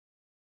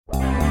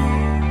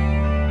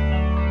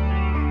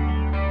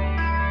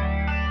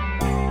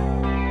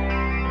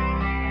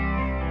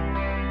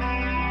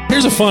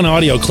Here's a fun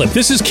audio clip.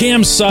 This is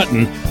Cam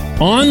Sutton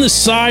on the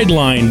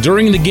sideline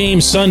during the game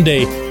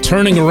Sunday,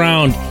 turning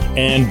around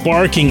and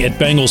barking at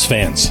Bengals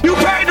fans. You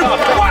paid to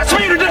watch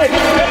me today!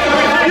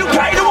 You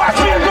paid to watch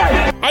me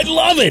today! I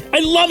love it.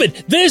 I love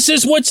it. This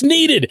is what's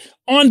needed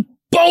on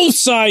both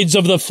sides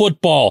of the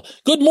football.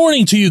 Good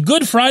morning to you.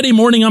 Good Friday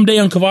morning. I'm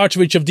Dejan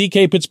Kovacevic of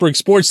DK Pittsburgh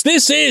Sports.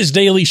 This is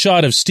Daily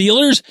Shot of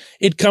Steelers.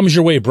 It comes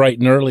your way bright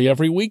and early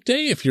every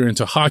weekday. If you're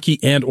into hockey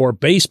and or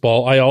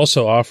baseball, I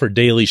also offer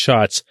daily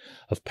shots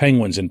of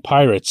Penguins and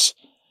Pirates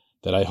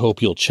that I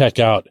hope you'll check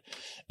out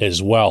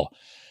as well.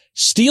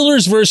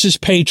 Steelers versus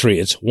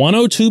Patriots,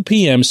 1:02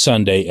 p.m.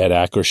 Sunday at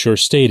Acrisure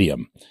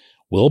Stadium,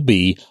 will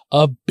be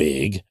a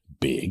big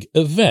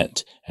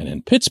event. And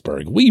in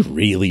Pittsburgh, we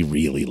really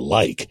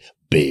like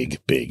big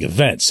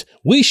events.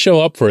 We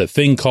show up for a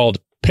thing called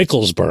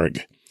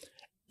Picklesburg.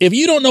 If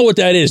you don't know what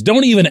that is,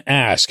 don't even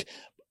ask.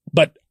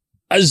 But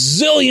a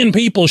zillion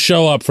people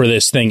show up for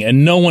this thing,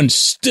 and no one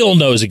still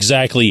knows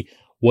exactly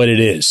what it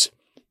is.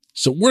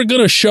 So we're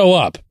going to show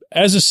up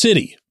as a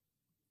city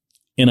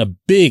in a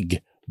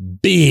big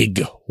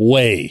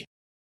way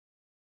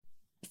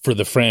for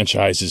the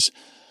franchise's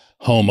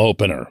home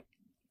opener.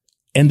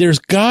 And there's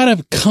got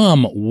to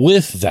come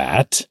with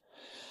that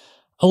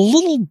a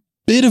little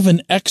bit of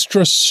an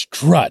extra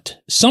strut,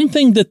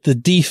 something that the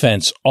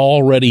defense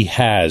already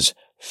has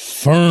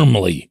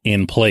firmly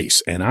in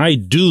place. And I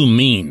do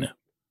mean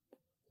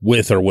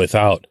with or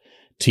without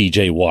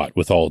TJ Watt,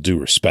 with all due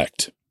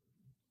respect.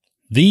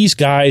 These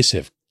guys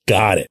have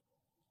got it.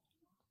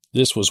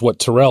 This was what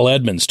Terrell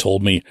Edmonds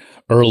told me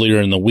earlier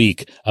in the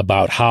week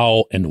about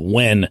how and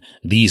when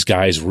these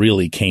guys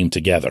really came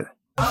together.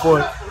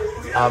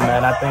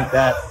 Man, I think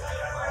that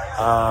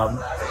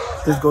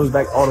this goes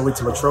back all the way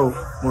to Latrobe.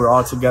 We were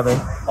all together,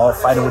 all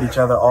fighting with each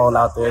other, all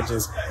out there,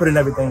 just putting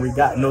everything we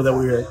got, know that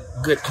we were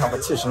good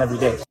competition every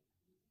day.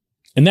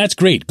 And that's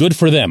great. Good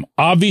for them.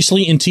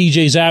 Obviously, in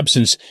TJ's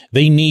absence,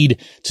 they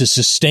need to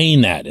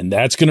sustain that, and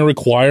that's going to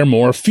require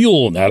more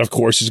fuel. And that, of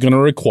course, is going to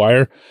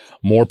require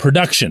more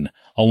production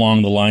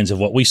along the lines of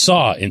what we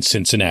saw in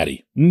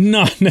Cincinnati.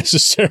 Not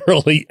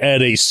necessarily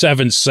at a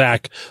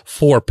 7-sack,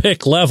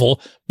 4-pick level,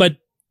 but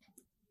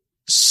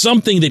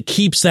something that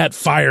keeps that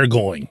fire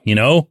going, you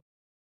know?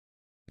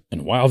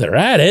 And while they're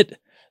at it,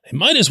 they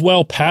might as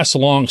well pass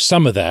along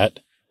some of that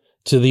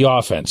to the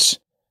offense,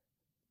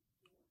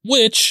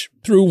 which,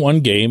 through one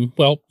game,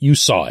 well, you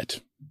saw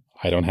it.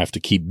 I don't have to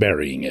keep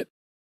burying it.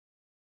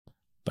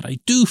 But I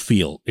do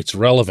feel it's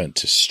relevant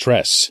to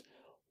stress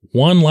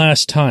one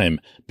last time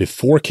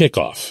before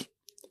kickoff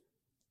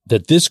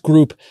that this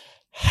group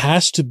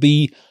has to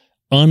be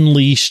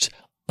unleashed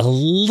a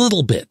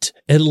little bit,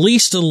 at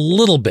least a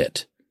little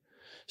bit,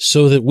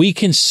 so that we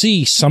can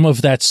see some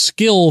of that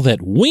skill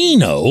that we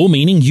know,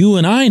 meaning you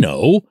and I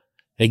know,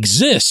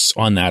 exists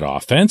on that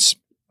offense,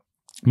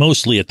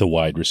 mostly at the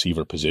wide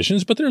receiver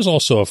positions, but there's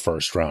also a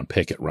first-round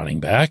pick at running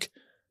back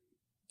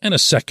and a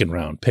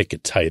second-round pick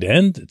at tight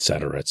end, et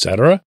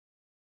cetera.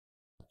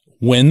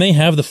 When they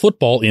have the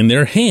football in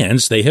their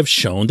hands, they have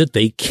shown that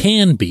they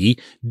can be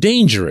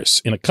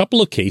dangerous. In a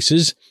couple of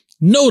cases,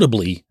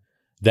 notably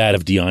that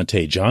of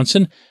Deontay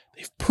Johnson,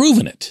 they've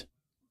proven it.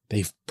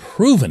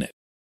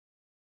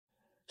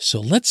 So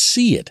let's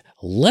see it.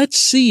 Let's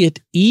see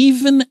it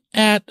even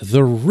at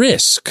the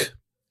risk,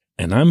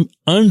 and I'm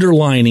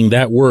underlining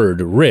that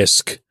word,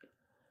 risk,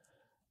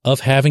 of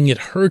having it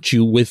hurt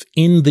you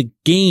within the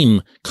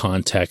game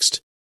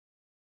context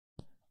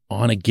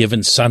on a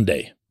given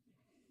Sunday.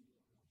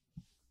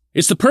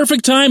 It's the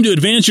perfect time to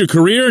advance your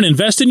career and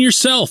invest in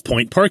yourself.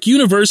 Point Park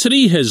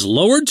University has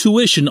lowered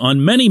tuition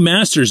on many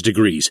master's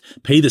degrees.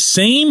 Pay the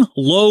same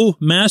low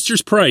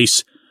master's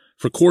price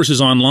for courses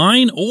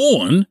online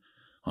or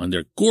on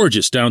their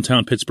gorgeous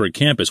downtown Pittsburgh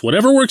campus.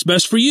 Whatever works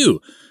best for you.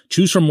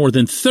 Choose from more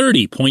than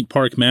 30 Point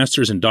Park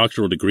master's and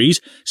doctoral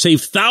degrees.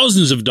 Save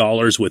thousands of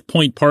dollars with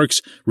Point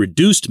Park's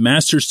reduced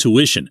master's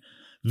tuition.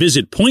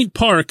 Visit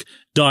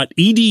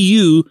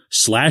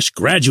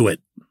pointpark.edu/graduate.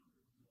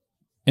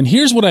 And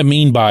here's what I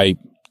mean by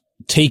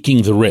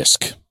taking the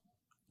risk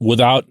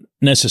without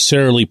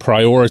necessarily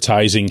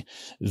prioritizing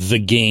the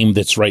game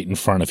that's right in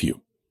front of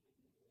you.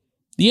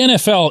 The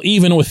NFL,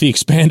 even with the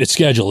expanded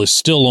schedule, is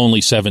still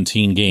only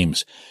 17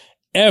 games.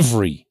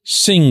 Every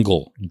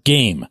single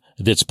game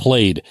that's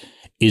played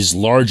is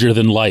larger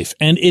than life,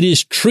 and it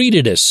is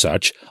treated as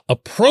such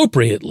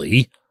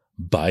appropriately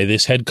by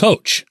this head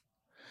coach.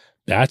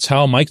 That's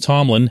how Mike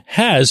Tomlin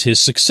has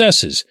his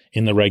successes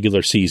in the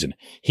regular season.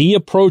 He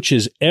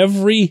approaches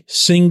every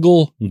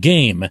single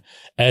game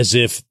as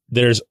if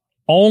there's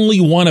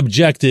only one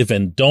objective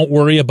and don't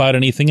worry about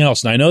anything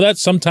else. And I know that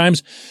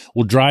sometimes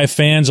will drive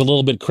fans a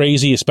little bit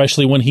crazy,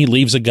 especially when he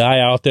leaves a guy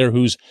out there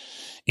who's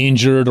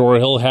injured, or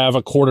he'll have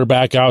a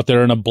quarterback out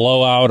there in a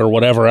blowout or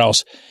whatever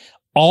else.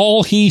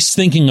 All he's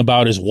thinking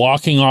about is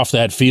walking off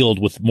that field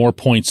with more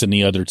points than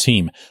the other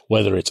team,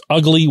 whether it's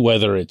ugly,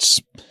 whether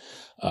it's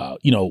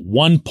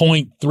 1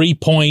 point, 3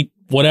 point,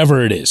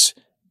 whatever it is.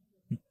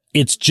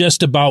 It's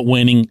just about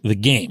winning the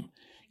game.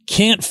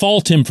 Can't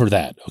fault him for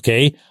that,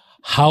 okay?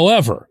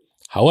 However,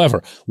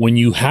 However, when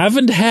you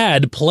haven't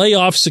had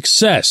playoff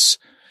success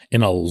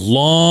in a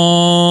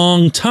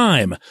long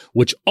time,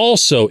 which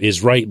also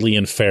is rightly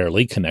and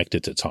fairly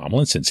connected to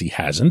Tomlin since he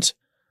hasn't,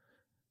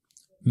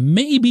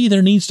 maybe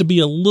there needs to be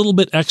a little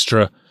bit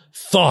extra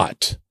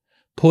thought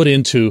put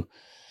into,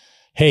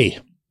 hey,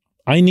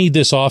 I need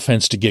this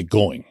offense to get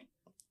going.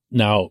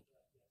 Now,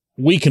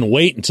 we can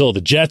wait until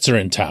the Jets are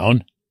in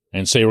town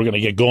and say we're going to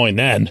get going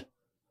then.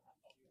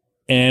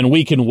 And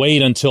we can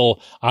wait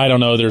until, I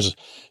don't know, there's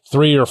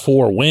 3 or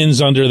 4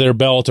 wins under their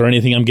belt or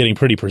anything. I'm getting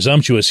pretty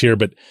presumptuous here,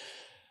 but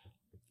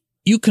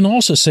you can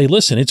also say,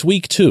 listen, it's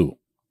week 2.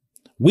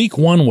 Week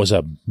 1 was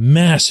a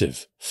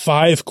massive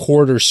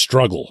 5-quarter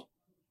struggle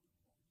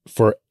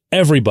for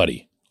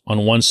everybody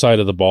on one side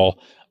of the ball.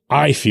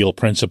 I feel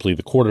principally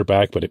the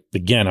quarterback, but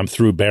again, I'm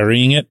through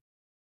burying it.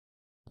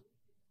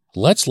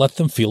 Let's let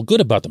them feel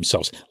good about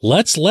themselves.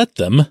 Let's let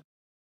them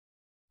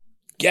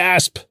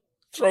gasp,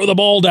 throw the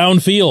ball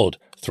downfield,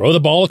 throw the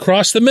ball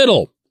across the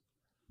middle.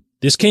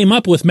 This came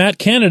up with Matt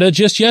Canada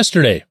just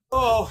yesterday.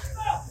 Oh,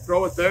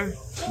 throw it there.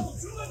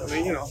 I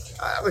mean,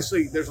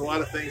 obviously there's a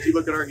lot of things. You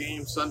look at our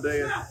game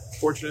Sunday and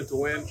fortunate to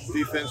win,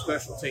 defense,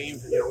 special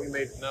teams, we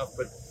made enough,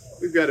 but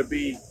we've got to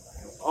be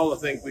all the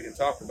things we can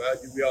talk about.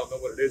 We all know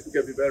what it is. We've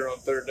got to be better on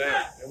third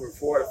down. And we're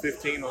 4 out of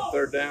 15 on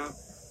third down.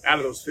 Out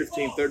of those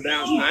 15 third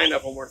downs, 9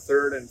 of them were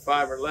third and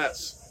 5 or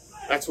less.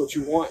 That's what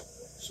you want.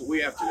 So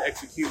we have to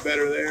execute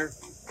better there.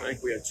 I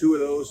think we had 2 of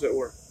those that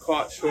were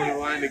caught short of the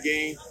line of the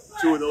game.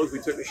 2 of those we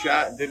took a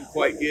shot and didn't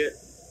quite get.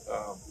 2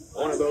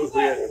 of those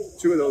we had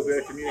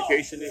a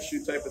communication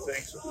issue type of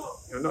thing. So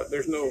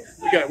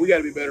we got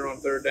to be better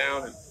on third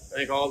down, and I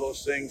think all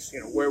those things,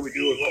 where we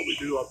do and what we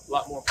do, a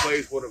lot more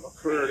plays would have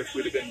occurred if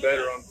we'd have been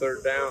better on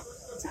third down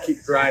to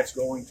keep drives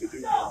going to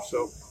do more.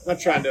 So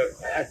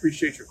I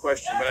appreciate your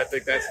question, but I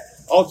think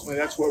ultimately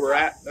that's where we're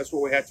at. That's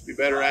what we have to be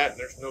better at, and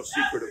there's no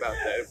secret about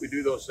that. If we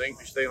do those things,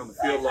 we stay on the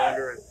field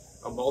longer, and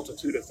a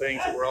multitude of things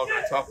that we're all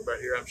going to talk about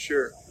here, I'm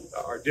sure,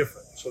 are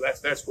different. So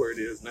that's where it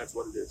is, and that's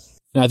what it is.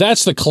 Now,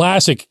 that's the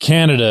classic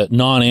Canada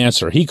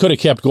non-answer. He could have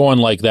kept going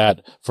like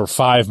that for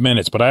 5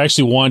 minutes, but I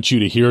actually want you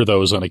to hear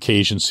those on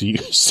occasion so you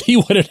see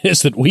what it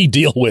is that we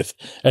deal with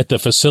at the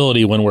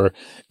facility when we're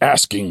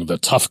asking the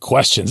tough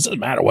questions. It doesn't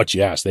matter what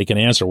you ask. They can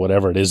answer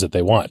whatever it is that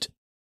they want.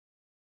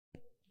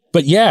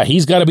 But yeah,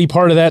 he's got to be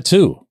part of that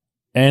too.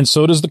 And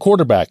so does the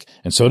quarterback,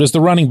 and so does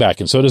the running back,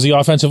 and so does the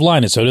offensive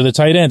line, and so do the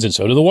tight ends, and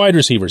so do the wide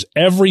receivers.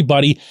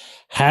 Everybody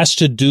has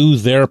to do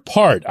their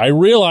part. I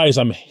realize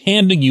I'm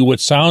handing you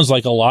what sounds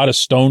like a lot of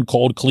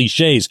stone-cold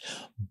cliches,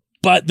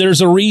 but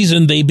there's a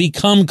reason they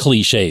become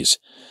cliches.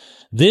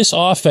 This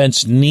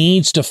offense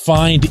needs to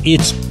find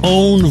its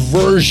own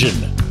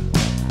version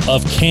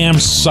of Cam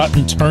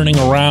Sutton turning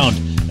around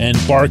and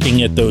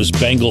barking at those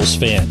Bengals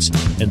fans.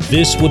 And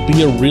this would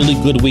be a really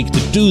good week to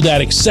do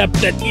that, except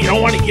that you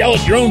don't want to yell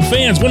at your own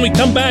fans. When we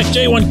come back,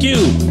 J1Q.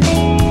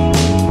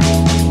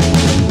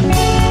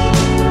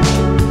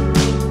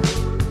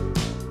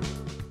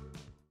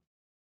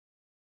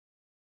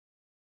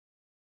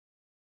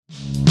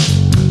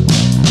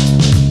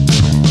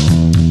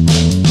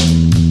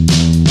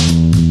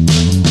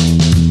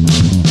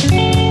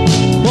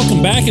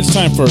 Welcome back. It's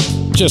time for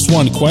Just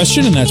One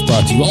Question, and that's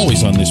brought to you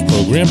always on this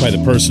program by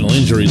the personal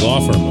injury law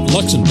firm of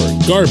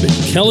Luxembourg, Garvin,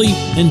 Kelly,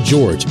 and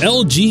George,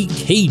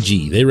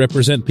 LGKG. They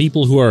represent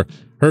people who are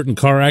hurt in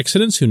car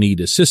accidents, who need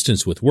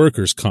assistance with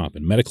workers' comp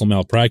and medical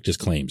malpractice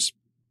claims.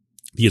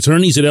 The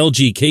attorneys at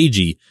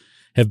LGKG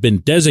have been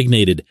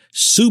designated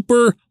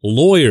super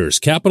lawyers,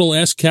 capital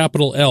S,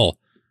 capital L,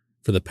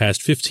 for the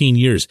past 15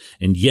 years.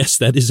 And yes,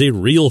 that is a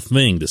real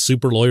thing. The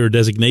super lawyer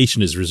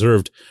designation is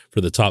reserved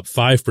for the top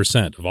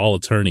 5% of all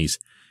attorneys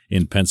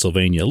in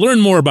Pennsylvania. Learn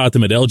more about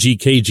them at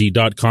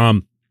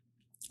lgkg.com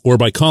or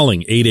by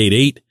calling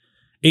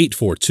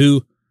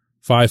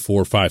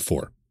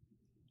 888-842-5454.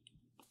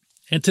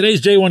 And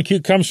today's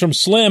J1Q comes from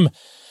Slim,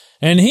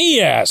 and he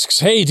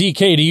asks, hey,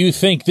 DK, do you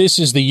think this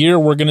is the year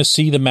we're going to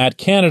see the Matt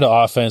Canada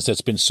offense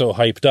that's been so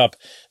hyped up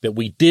that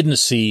we didn't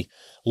see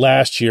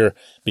last year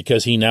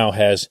because he now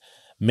has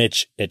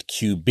Mitch at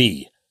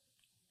QB?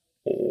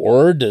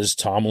 Or does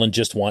Tomlin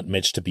just want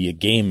Mitch to be a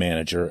game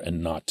manager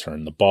and not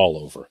turn the ball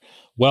over?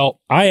 Well,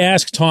 I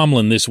asked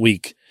Tomlin this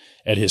week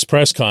at his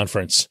press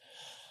conference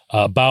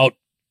about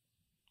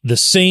the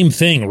same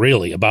thing,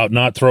 really, about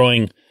not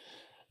throwing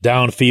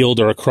downfield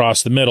or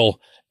across the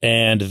middle,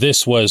 and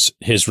this was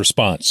his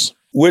response.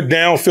 With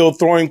downfield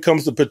throwing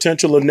comes the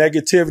potential of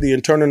negativity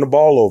and turning the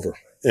ball over.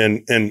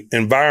 And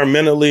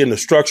environmentally, and the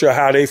structure of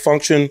how they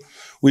function,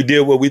 we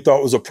did what we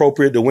thought was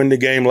appropriate to win the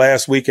game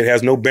last week. It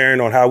has no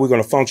bearing on how we're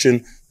going to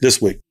function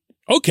this week.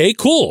 Okay,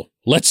 cool.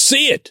 Let's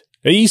see it.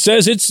 He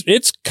says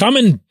it's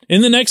coming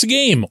in the next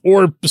game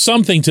or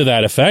something to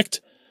that effect.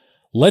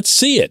 Let's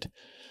see it.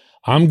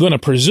 I'm going to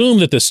presume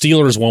that the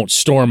Steelers won't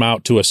storm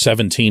out to a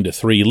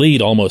 17-3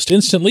 lead almost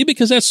instantly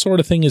because that sort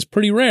of thing is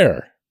pretty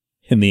rare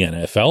in the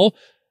NFL.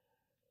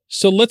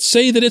 So let's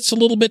say that it's a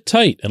little bit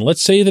tight, and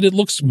let's say that it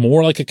looks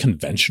more like a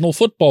conventional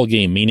football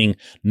game, meaning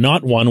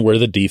not one where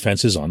the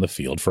defense is on the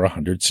field for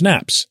 100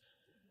 snaps.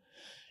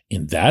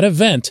 in that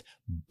event,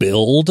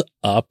 build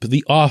up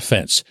the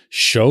offense.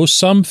 Show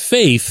some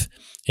faith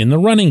in the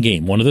running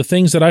game. One of the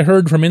things that I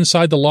heard from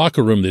inside the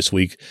locker room this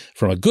week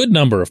from a good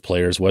number of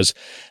players was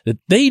that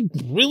they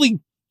really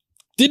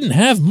didn't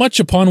have much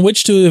upon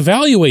which to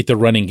evaluate the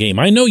running game.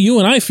 I know you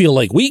and I feel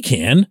like we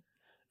can.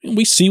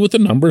 We see what the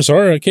numbers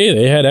are. Okay,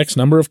 they had X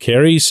number of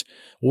carries.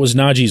 What was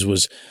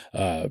Najee's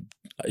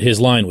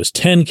his line was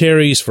 10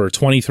 carries for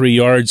 23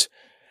 yards.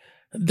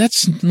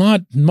 That's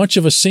not much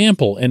of a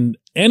sample. And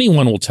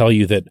anyone will tell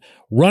you that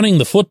running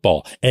the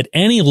football at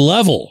any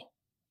level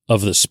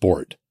of the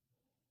sport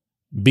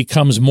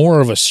becomes more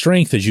of a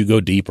strength as you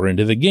go deeper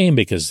into the game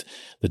because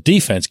the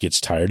defense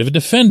gets tired of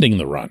defending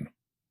the run.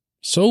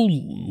 So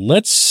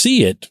let's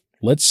see it.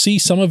 Let's see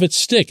some of it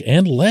stick,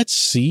 and let's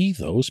see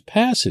those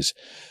passes.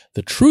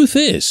 The truth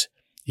is,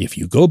 if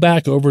you go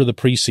back over the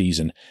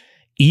preseason,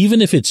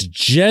 even if it's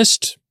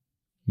just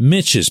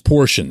Mitch's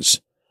portions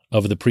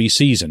of the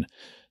preseason,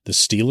 the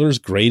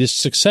Steelers' greatest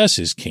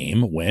successes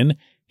came when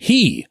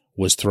he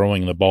was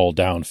throwing the ball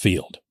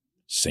downfield.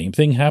 Same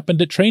thing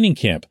happened at training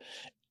camp,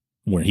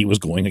 where he was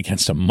going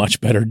against a much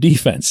better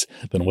defense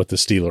than what the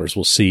Steelers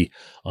will see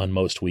on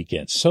most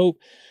weekends. So,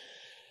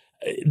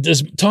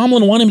 does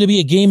Tomlin want him to be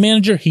a game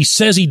manager? He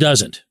says he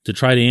doesn't. To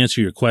try to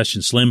answer your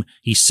question, Slim,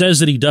 he says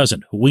that he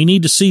doesn't. We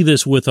need to see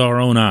this with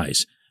our own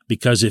eyes,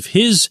 because if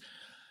his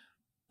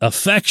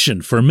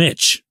affection for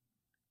Mitch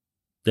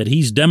that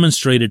he's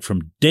demonstrated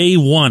from day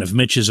one of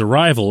Mitch's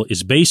arrival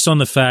is based on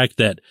the fact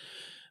that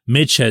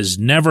Mitch has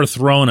never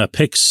thrown a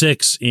pick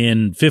six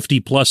in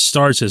 50-plus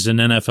starts as an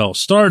NFL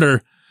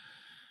starter,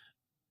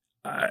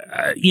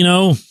 I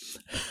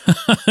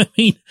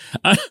mean,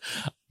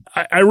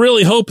 I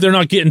really hope they're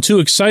not getting too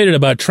excited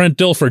about Trent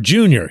Dilfer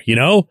Jr.,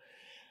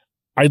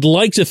 I'd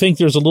like to think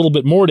there's a little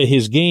bit more to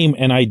his game,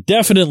 and I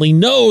definitely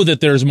know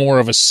that there's more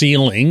of a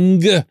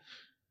ceiling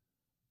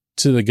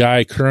to the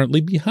guy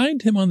currently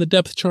behind him on the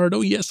depth chart.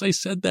 Oh, yes, I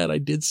said that. I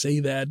did say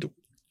that.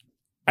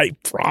 I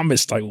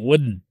promised I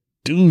wouldn't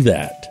do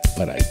that,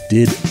 but I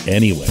did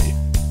anyway.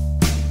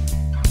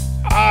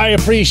 I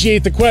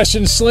appreciate the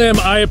question, Slim.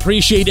 I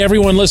appreciate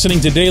everyone listening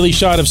to Daily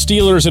Shot of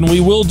Steelers, and we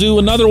will do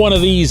another one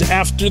of these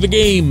after the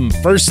game,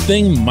 first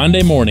thing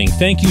Monday morning.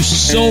 Thank you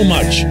so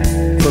much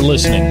for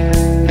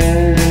listening.